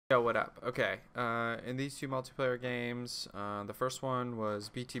Yo, what up? Okay, in these two multiplayer games, the first one was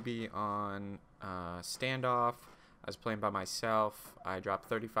BTB on Standoff. I was playing by myself. I dropped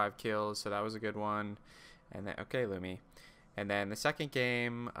 35 kills, so that was a good one. And then, okay, Lumi. And then the second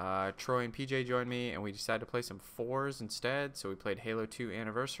game, Troy and PJ joined me, and we decided to play some fours instead. So we played Halo 2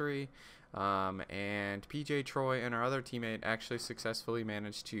 Anniversary, and PJ, Troy, and our other teammate actually successfully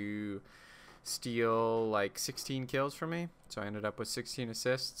managed to steal like 16 kills from me. So I ended up with 16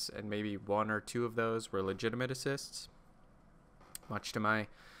 assists, and maybe one or two of those were legitimate assists, much to my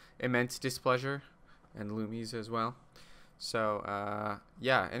immense displeasure, and Lumi's as well. So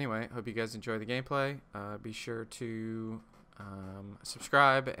yeah, anyway, hope you guys enjoy the gameplay. Be sure to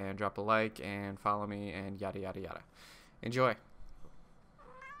subscribe and drop a like and follow me and yada yada yada. Enjoy.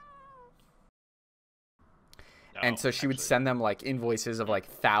 And so she would send them like invoices of like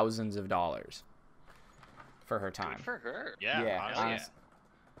thousands of dollars for her time. Good for her. Yeah.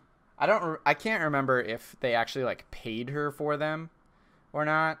 I can't remember if they actually like paid her for them or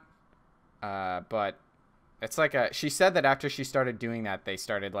not. But it's like she said that after she started doing that, they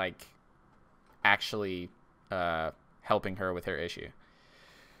started like actually helping her with her issue.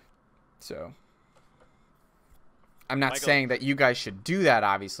 So I'm not saying that you guys should do that,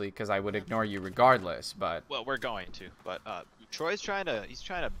 obviously, because I would ignore you regardless. But well, we're going to. But Troy's trying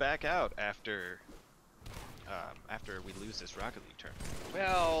to back out after we lose this Rocket League tournament.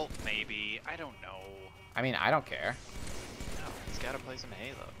 Well, maybe. I don't know. I mean, I don't care. No, he's got to play some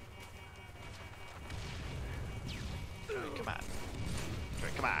Halo. Troy, come on. Troy,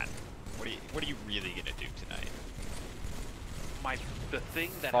 come on. What are you really gonna do tonight? The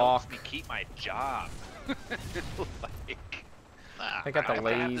thing that helps me keep my job. I got the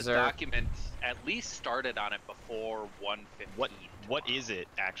laser. I have this document at least started on it before 1:15. What is it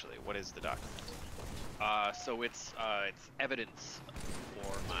actually? What is the document? So it's evidence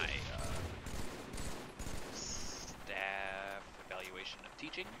for my staff evaluation of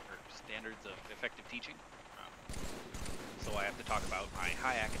teaching, or standards of effective teaching. So I have to talk about my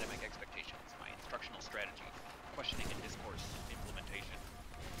high academic expectations, my instructional strategy, questioning and discourse implementation.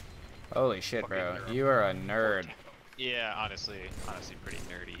 Holy shit, bro! You are a nerd. Yeah, honestly, pretty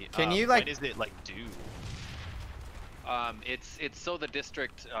nerdy. Can you like? When is it like due? It's so the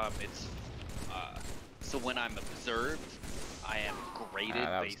district. So when I'm observed, I am graded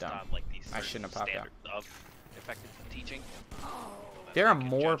based on like these standards of effective teaching. There are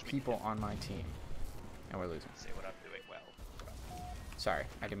more people on my team, and we're losing. Say what I'm doing well. Sorry,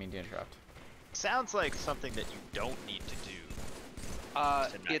 I didn't mean to interrupt. Sounds like something that you don't need to do.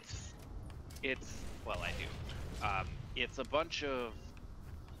 It's well, I do. It's a bunch of.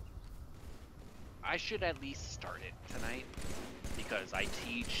 I should at least start it tonight because I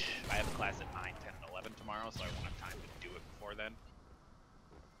teach. I have a class at 9, 10, and 11 tomorrow, so I won't have time to do it before then.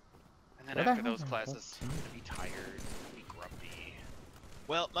 And then after those classes, I'm gonna be tired, be grumpy.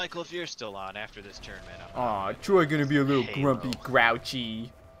 Well, Michael, if you're still on after this tournament, aw, Troy gonna be a little grumpy,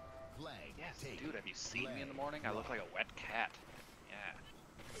 grouchy. Yes, dude. Have you seen me in the morning? I look like a wet cat.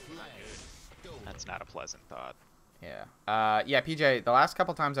 Yeah. Not good. That's not a pleasant thought. Yeah. Yeah, PJ, the last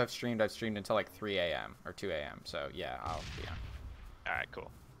couple times I've streamed until like 3 a.m. or 2 a.m. So, yeah, I'll be on. Alright, cool.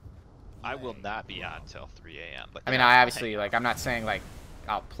 I will not be on till 3 a.m. But I mean, I obviously, like, I'm not saying, like,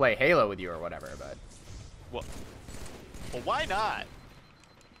 I'll play Halo with you or whatever, but... Well, why not?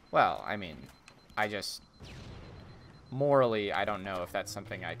 Well, I mean, I just... Morally, I don't know if that's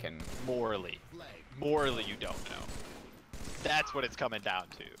something I can... Morally, you don't know. That's what it's coming down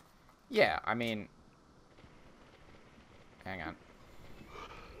to. Yeah, I mean... Hang on.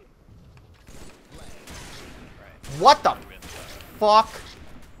 What the fuck?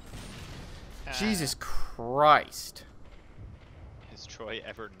 Jesus Christ. Is Troy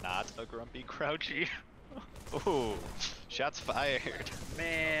ever not a grumpy grouchy? Ooh, shots fired.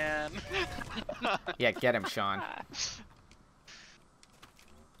 Man. Yeah, get him, Sean. I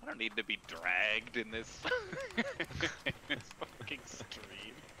don't need to be dragged in this, this fucking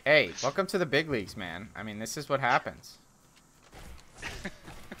stream. Hey, welcome to the big leagues, man. I mean, this is what happens.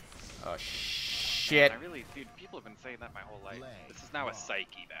 Oh, shit. Man, dude, people have been saying that my whole life. This is now a psych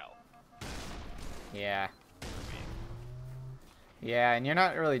eval. Yeah. Yeah, and you're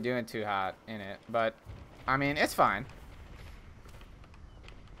not really doing too hot in it, but, I mean, it's fine.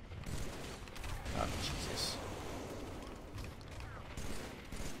 Oh, Jesus.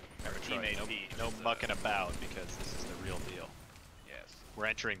 Troy, no mucking about, because this is the real deal. Yes. We're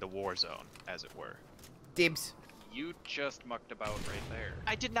entering the war zone, as it were. Dibs. You just mucked about right there.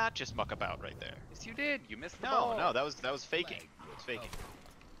 I did not just muck about right there. Yes, you did. You missed the ball. No, that was faking. It was faking.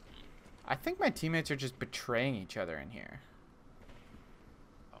 I think my teammates are just betraying each other in here.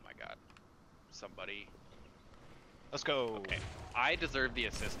 Oh my somebody. Let's go. Okay. I deserve the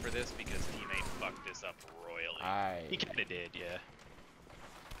assist for this because teammate fucked this up royally. He kinda did, yeah.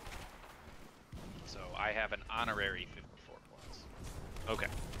 So I have an honorary 54 points. Okay.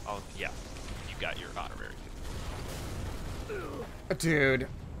 Oh, yeah. You got your honorary. Dude.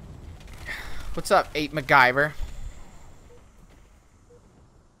 What's up, 8 MacGyver?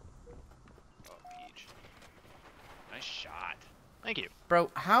 Oh, Peach. Nice shot. Thank you.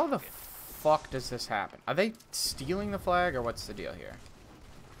 Bro, how the fuck does this happen? Are they stealing the flag, or what's the deal here?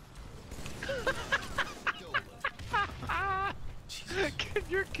 Can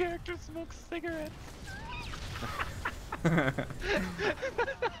your character smoke cigarettes?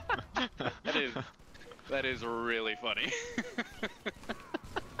 That is really funny.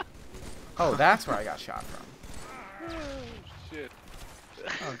 Oh, that's where I got shot from. Oh, shit.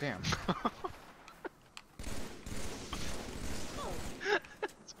 Oh, damn.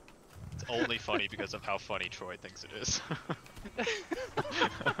 It's only funny because of how funny Troy thinks it is.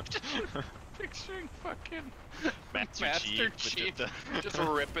 Picturing fucking Master Chief just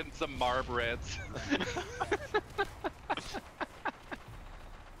ripping some Marb Reds.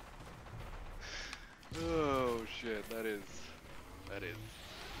 Oh shit, that is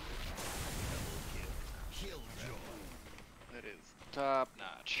top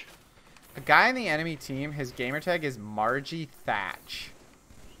notch. A guy in the enemy team, his gamertag is Margie Thatch.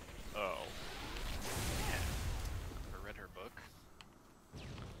 Oh. Never read her book.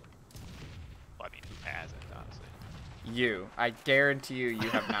 Well, I mean, who hasn't, honestly? You. I guarantee you, you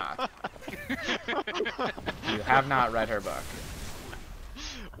have not. You have not read her book.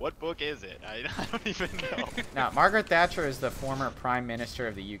 What book is it? I don't even know. Now, Margaret Thatcher is the former Prime Minister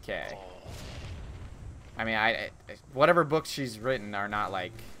of the UK. Oh. I mean, whatever books she's written are not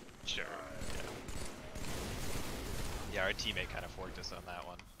like... Sure. Yeah, our teammate kind of forked us on that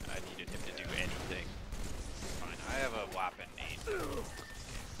one. I needed him to do anything. Fine, I have a whopping 8.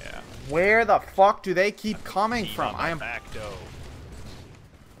 Yeah. Where the fuck do they keep coming Team from? on I my am... back door.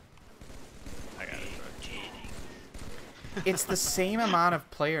 I got it. It's the same amount of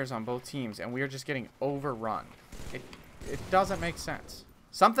players on both teams, and we are just getting overrun. It doesn't make sense.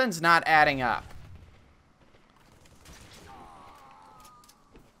 Something's not adding up.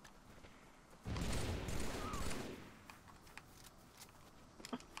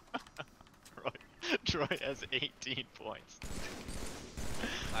 Troy has 18 points.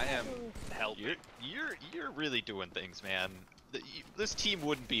 I am helping. You're really doing things, man. This team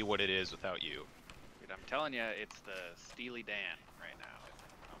wouldn't be what it is without you. Dude, I'm telling you, it's the Steely Dan right now.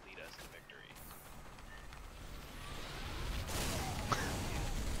 It'll lead us to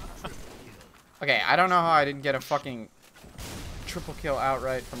victory. Okay, I don't know how I didn't get a fucking triple kill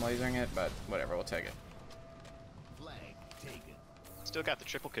outright from lasering it, but whatever, we'll take it. Still got the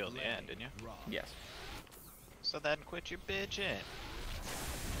triple kill at the end, didn't you? Yes. So then quit your bitching.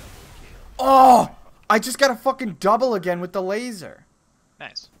 Oh! I just got a fucking double again with the laser.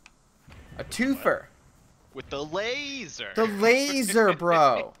 Nice. A twofer. With the laser. The laser,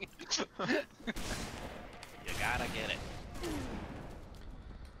 bro. You gotta get it.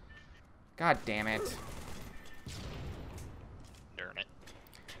 God damn it. Darn it.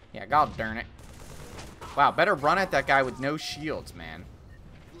 Yeah, god darn it. Wow, better run at that guy with no shields, man.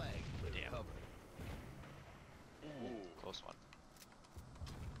 Damn. Ooh, close one.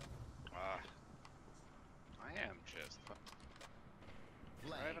 I am just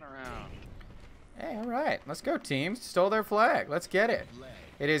driving around. Hey, alright. Let's go, team. Stole their flag. Let's get it.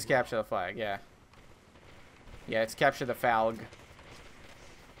 It is capture the flag, yeah. Yeah, it's capture the falg.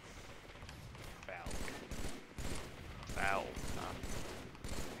 Foul.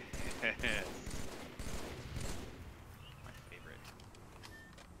 My favorite.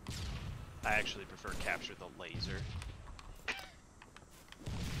 I actually prefer capture the laser.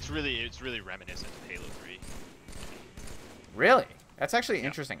 It's really reminiscent of Halo 3. Really? That's actually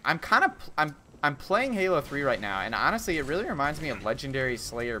interesting. I'm playing Halo 3 right now, and honestly, it really reminds me of Legendary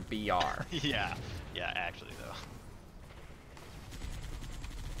Slayer BR. Yeah, actually though.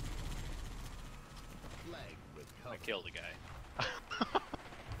 I killed a guy.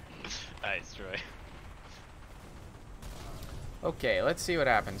 Nice, Troy. Okay, let's see what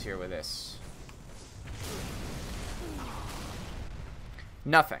happens here with this.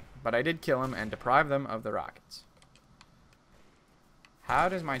 Nothing, but I did kill him and deprive them of the rockets. How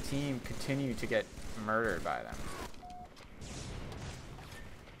does my team continue to get murdered by them?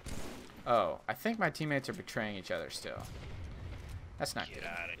 Oh, I think my teammates are betraying each other still. That's not good. Get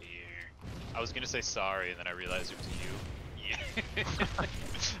out of here. I was gonna say sorry, and then I realized it was you. Yeah.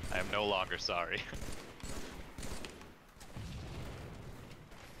 I am no longer sorry.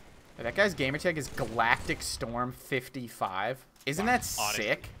 That guy's gamertag is Galactic Storm 55. Isn't that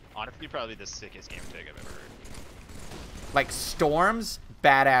sick? Honestly, probably the sickest game tag I've ever heard. Like, Storm's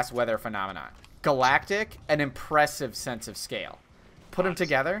badass weather phenomenon. Galactic, an impressive sense of scale. Put them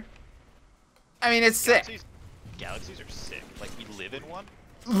together. I mean, it's sick. Galaxies are sick. Like, we live in one?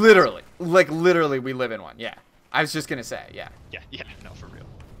 Literally. Like, literally, we live in one. Yeah. I was just going to say, yeah. Yeah, no, for real.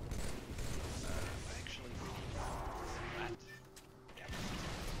 Actually,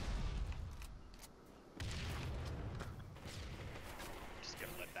 just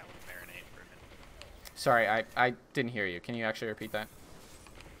gonna let that one marinate for a minute. Sorry, I didn't hear you. Can you actually repeat that?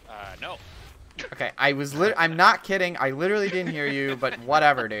 No. Okay, I'm not kidding. I literally didn't hear you, but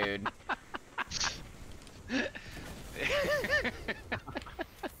whatever, dude.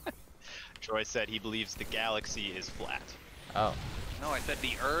 Troy said he believes the galaxy is flat. Oh. No, I said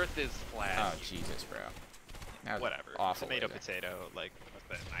the Earth is flat. Oh, Jesus, bro. That was Whatever. awful. Tomato, potato. Like,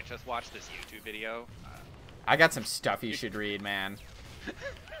 Listen, I just watched this YouTube video. I got some stuff you should read, man.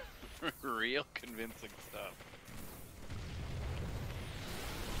 Real convincing stuff.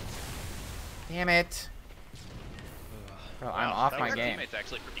 Damn it. Bro, I'm Wow, off that my was- game. Teammate's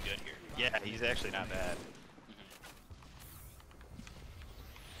actually pretty good here. yeah, he's actually not bad.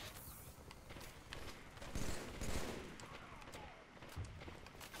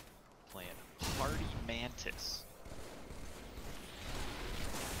 Playing Hardy Mantis.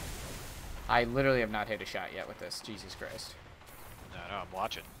 I literally have not hit a shot yet with this. Jesus Christ. No, I'm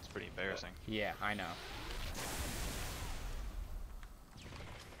watching. It's pretty embarrassing. Yeah, I know.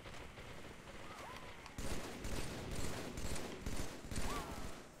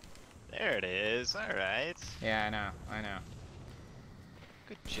 There it is. All right. Yeah, I know.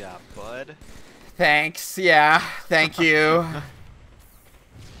 Good job, bud. Thanks, yeah. Thank you.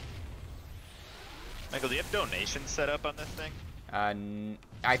 Michael, do you have donations set up on this thing?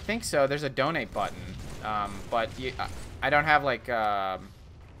 I think so. There's a donate button. But I don't have, like, I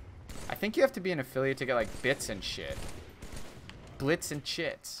think you have to be an affiliate to get, like, bits and shit. Blitz and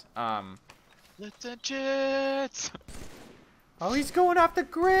chits. Blitz and chits! Oh, he's going off the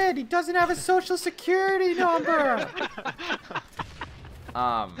grid. He doesn't have a social security number.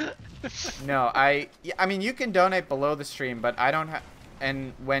 No, I mean, you can donate below the stream, but I don't have,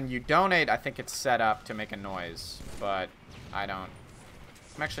 and when you donate, I think it's set up to make a noise, but I don't,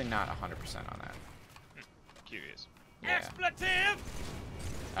 I'm actually not 100% on that. Curious. Yeah. Expletive!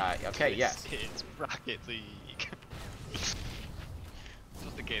 Okay, yes. It's Rocket League.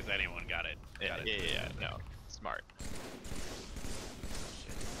 Just in case anyone got it. Yeah, no. Smart.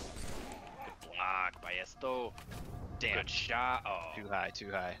 Good block by Esto. Damn Good. shot. Oh. Too high. It's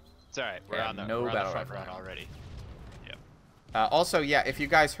alright. We're Yeah, on the, no we're on the battle front rifle run now. already. Also, yeah, if you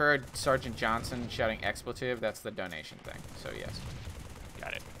guys heard Sergeant Johnson shouting expletive, that's the donation thing, so yes.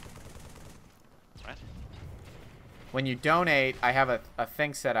 Got it. What? When you donate, I have a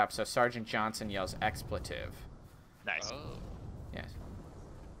thing set up, so Sergeant Johnson yells expletive. Nice. Oh. Yes.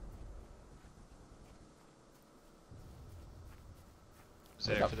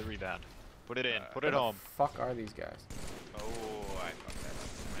 There for the rebound. Put it in. Put it Who home. the fuck are these guys? Oh, I fucked that up.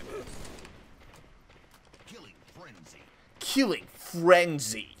 My bad. Killing frenzy. Killing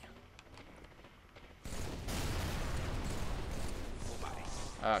frenzy. Oh my.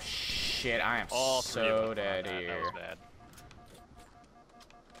 Oh shit, I am All three of so them. dead That here. was bad.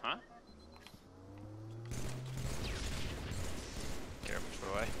 Huh? Careful,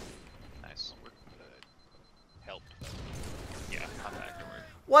 Troy. Nice. Helped. Yeah, I'm back to work.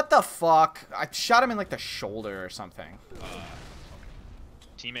 What the fuck? I shot him in like the shoulder or something.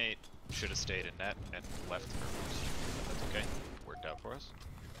 Teammate should have stayed in net and left for boost. But that's okay. Worked out for us.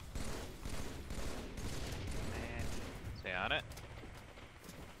 Man. Stay on it.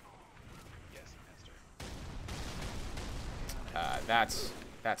 Yes, master.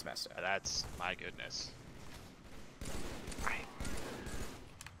 That's messed up. That's my goodness. Right.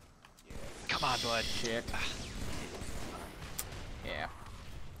 Come on, bud. Shit. Yeah.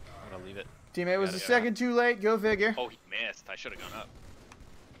 I'm gonna leave it. Teammate was Gotta a get second too late. Go figure. Oh, he missed. I should have gone up.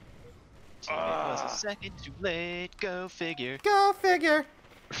 Teammate was a second too late. Go figure. Go figure.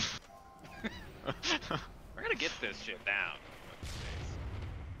 We're gonna get this shit down.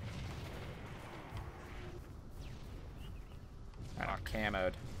 Oh,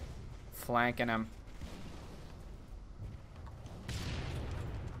 camoed. Flanking him.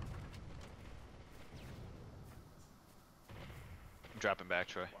 I'm dropping back,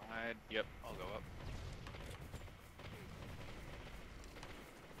 Troy. Wide. Yep, I'll go up.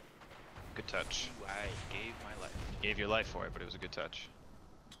 Good touch. Ooh, I gave my life. You gave your life for it, but it was a good touch.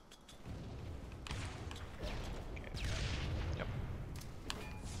 Okay, Yep.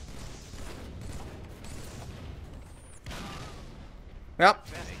 Yep.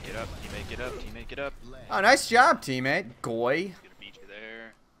 Make it up, teammate, get up, teammate, get up. Oh, nice job, teammate. Goy. Gonna beat you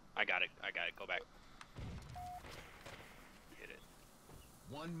there. I got it. Go back. Hit it.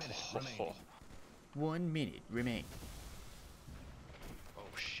 1 minute remaining. 1 minute remain.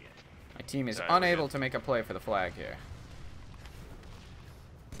 Oh shit. My team is Sorry, we're unable good. to make a play for the flag here.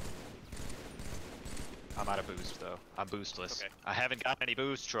 I'm out of boost though. I'm boostless. Okay. I haven't got any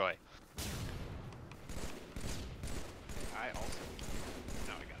boost, Troy. I also.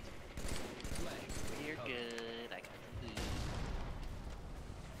 No, I got some. You're good. I got some food.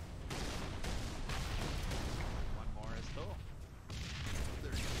 One more is full.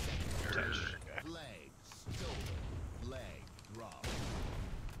 30 seconds. Flag stolen. Flag dropped.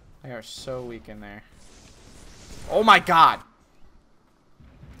 They are so weak in there. Oh my god!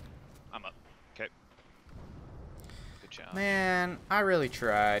 I'm up. Okay. Good job. Man, I really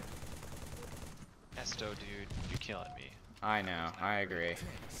tried. Esto, dude, you're killing me. I know, I agree. 10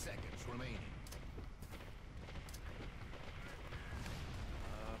 seconds remaining.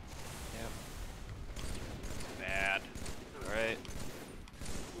 Yep. Bad. Alright.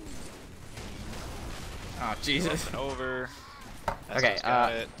 Oh, Jesus. Open over. Okay, Esto's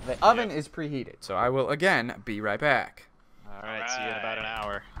got it. the oven is preheated, so I will again be right back. Alright, see you in about an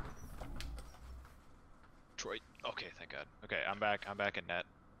hour. Troy. Okay, thank God. Okay, I'm back in net.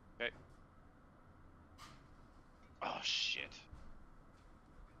 Okay. Oh shit.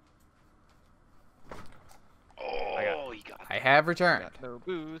 Oh, he got I have returned. Got no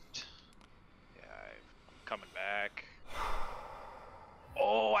boost. Yeah, I'm coming back.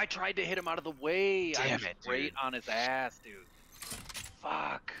 Oh, I tried to hit him out of the way. I Damn was it, right dude. on his ass, dude.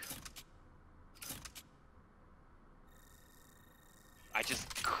 Fuck. I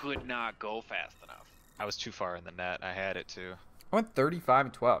just could not go fast enough. I was too far in the net. I had it too. I went 35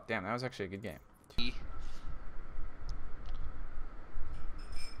 and 12. Damn, that was actually a good game.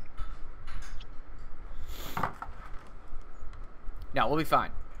 No, we'll be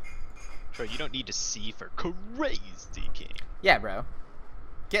fine. Troy, you don't need to see for crazy king. Yeah, bro.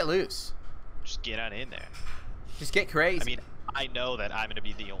 Get loose. Just get on in there. Just get crazy. I mean, I know that I'm gonna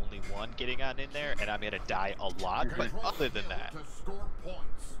be the only one getting on in there, and I'm gonna die a lot. But other than that, To score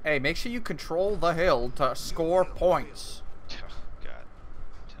points. hey, make sure you control the hill to score points. God,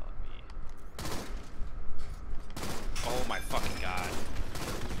 telling me. Oh my fucking god.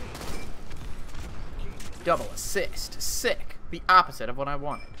 Double assist. Sick. The opposite of what I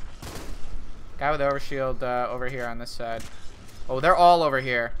wanted. Guy with overshield over here on this side. Oh, they're all over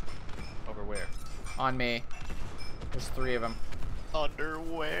here. Over where? On me. There's 3 of them.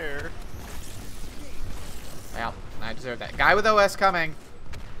 Underwear. Well, I deserve that. Guy with OS coming.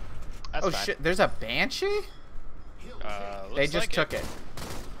 That's Oh fine. shit, there's a Banshee? They Looks just like took it.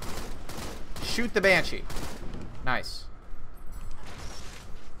 Shoot the Banshee. Nice.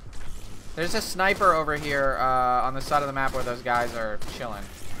 There's a sniper over here on the side of the map where those guys are chilling.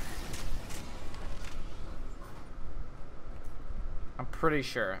 I'm pretty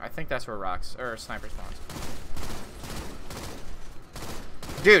sure. I think that's where rocks or sniper spawns.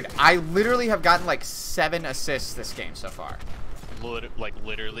 Dude, I literally have gotten like 7 assists this game so far. Like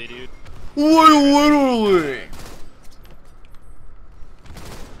literally, dude. Literally.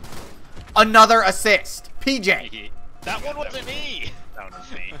 Another assist. PJ. That one wasn't me. That was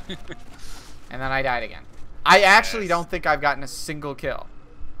me. And then I died again. I actually don't think I've gotten a single kill.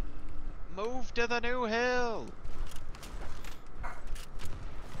 Move to the new hill. Ooh,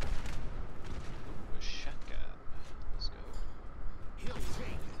 a shotgun. Let's go. Hill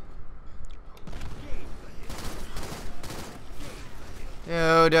taken.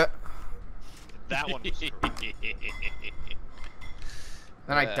 Dude. That one was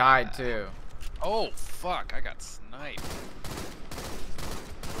Then I died too. Oh fuck, I got sniped.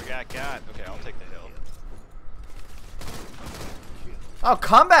 We got. Okay, I'll take the hill. Oh,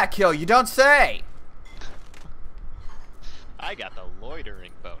 comeback kill, you don't say. I got the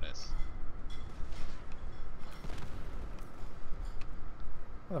loitering bonus.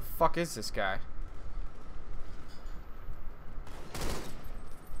 Who the fuck is this guy?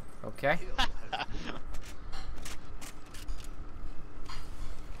 Okay. Oh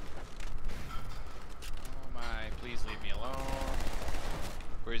my, please leave me alone.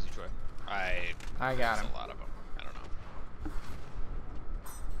 Where is he, Troy? I got There's him. a lot of them. I don't know.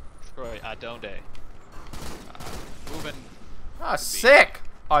 Troy, Adonde. Moving. Ah, sick.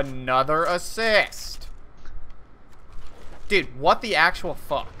 Another assist. Dude, what the actual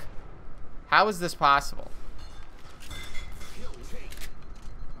fuck? How is this possible?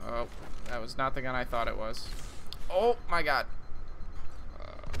 Oh, that was not the gun I thought it was. Oh my god.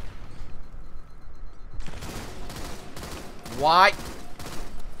 Why?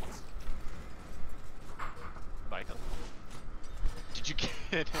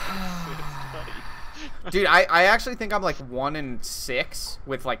 get an assist, buddy. Dude, I actually think I'm like 1 in 6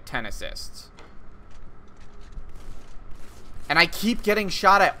 with like 10 assists. And I keep getting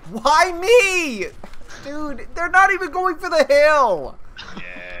shot at. Why me? Dude, they're not even going for the hill.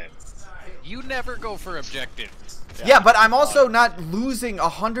 Yes. You never go for objectives. Yeah, but I'm also not losing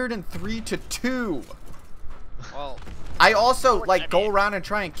 103 to 2. Well, I also like go around and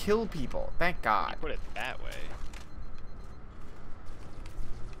try and kill people. Thank God. Put it that way.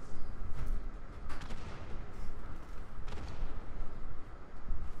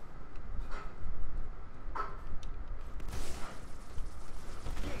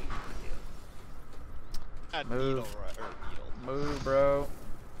 Move. Move, bro.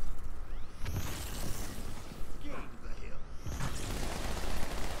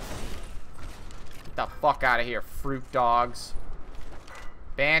 Get the fuck out of here, fruit dogs.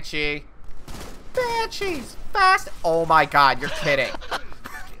 Banshee. Banshees, fast. Oh my God, you're kidding.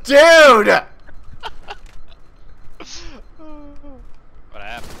 Dude! What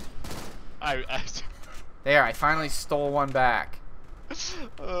happened? I There, I finally stole one back.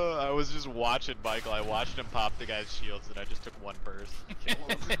 I was just watching Michael. I watched him pop the guy's shields, and I just took one burst.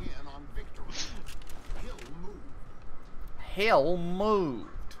 Hill moved.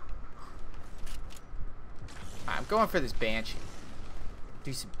 I'm going for this Banshee.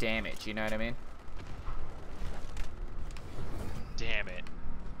 Do some damage, you know what I mean? Damn it.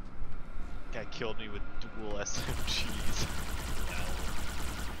 Guy killed me with dual SMGs.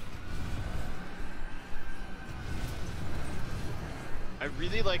 I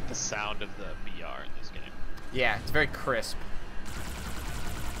really like the sound of the VR in this game. Yeah, it's very crisp.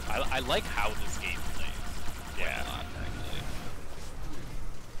 I like how this game plays. Yeah.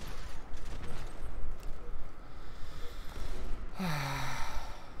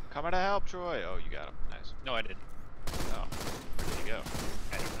 Coming to help, Troy. Oh, you got him. Nice. No, I didn't. Oh, where did he go?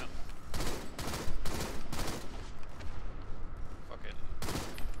 I don't know. Fucking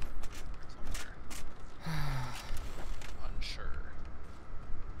somewhere. Unsure.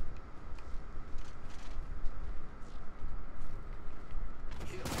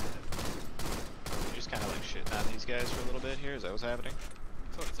 You just kind of like shitting on these guys for a little bit here. Is that what's happening?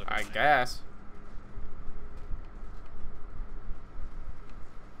 That's what it's looking I like. guess.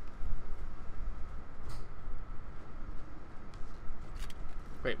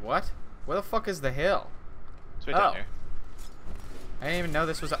 Wait, what? Where the fuck is the hill? It's right down there. I didn't even know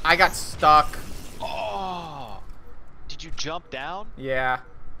this was I got stuck. Oh! Did you jump down? Yeah.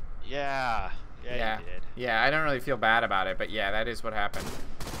 Yeah. Yeah, you did. Yeah, I don't really feel bad about it, but yeah, that is what happened.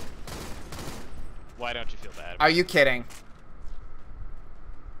 Why don't you feel bad? Are you kidding?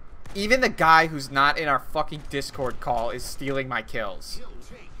 Even the guy who's not in our fucking Discord call is stealing my kills.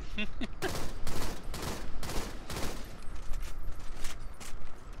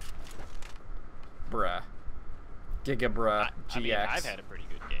 Bruh. Giga bruh. GX. I mean, I've had a pretty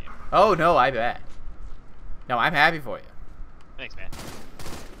good game. Oh, no, I bet. No, I'm happy for you. Thanks, man.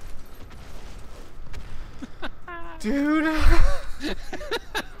 Dude.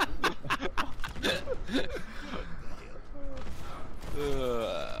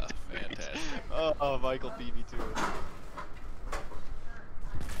 Fantastic. Oh, Michael beat me too.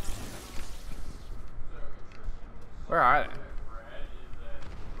 Where are they?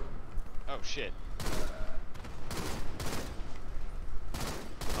 Oh shit.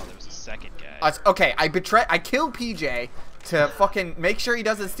 Oh, there was a second guy. Okay, I kill PJ to fucking make sure he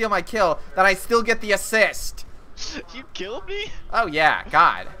doesn't steal my kill, then I still get the assist. You killed me? Oh yeah,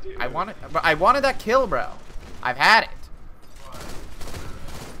 God. I wanted that kill, bro. I've had it.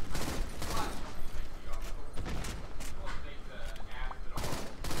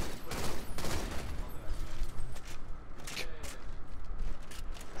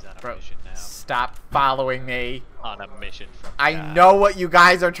 He's on a Bro, mission now. stop following me. On a mission from I God. know what you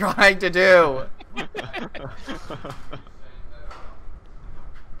guys are trying to do.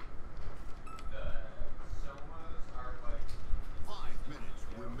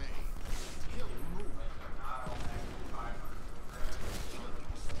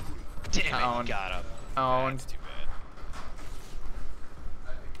 Damn it, Owned. you got him. Owned. That's too bad.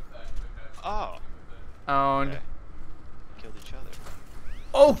 Oh. Owned. Okay. Killed each other.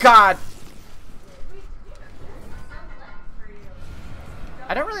 Oh God.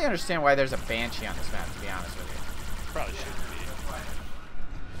 I don't really understand why there's a Banshee on this map, to be honest with you. Probably shouldn't be.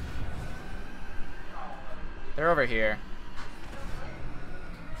 They're over here.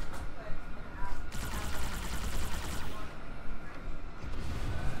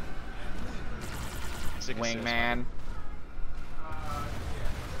 Wingman.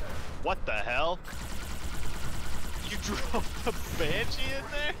 What the hell? You You drove a Banshee in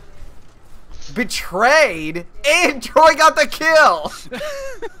there? Betrayed? And Troy got the kill!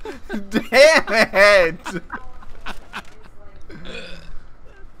 Damn it!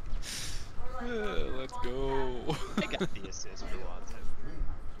 Let's go. I got the assist for once.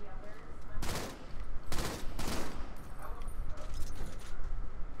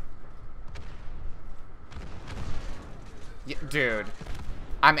 Dude,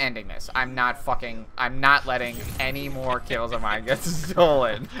 I'm ending this. I'm not letting any more kills of mine get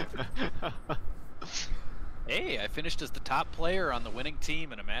stolen. Hey, I finished as the top player on the winning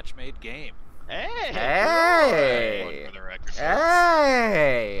team in a match-made game. Hey! Hey! One for the record.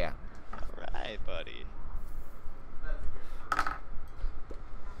 Hey! Alright, buddy.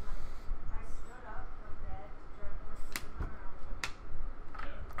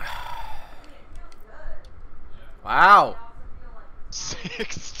 Wow.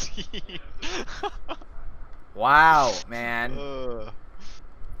 16. Wow, man. Ugh.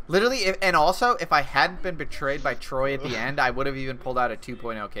 Literally, and also, if I hadn't been betrayed by Troy at the end, I would have even pulled out a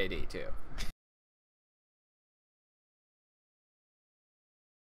 2.0 KD, too.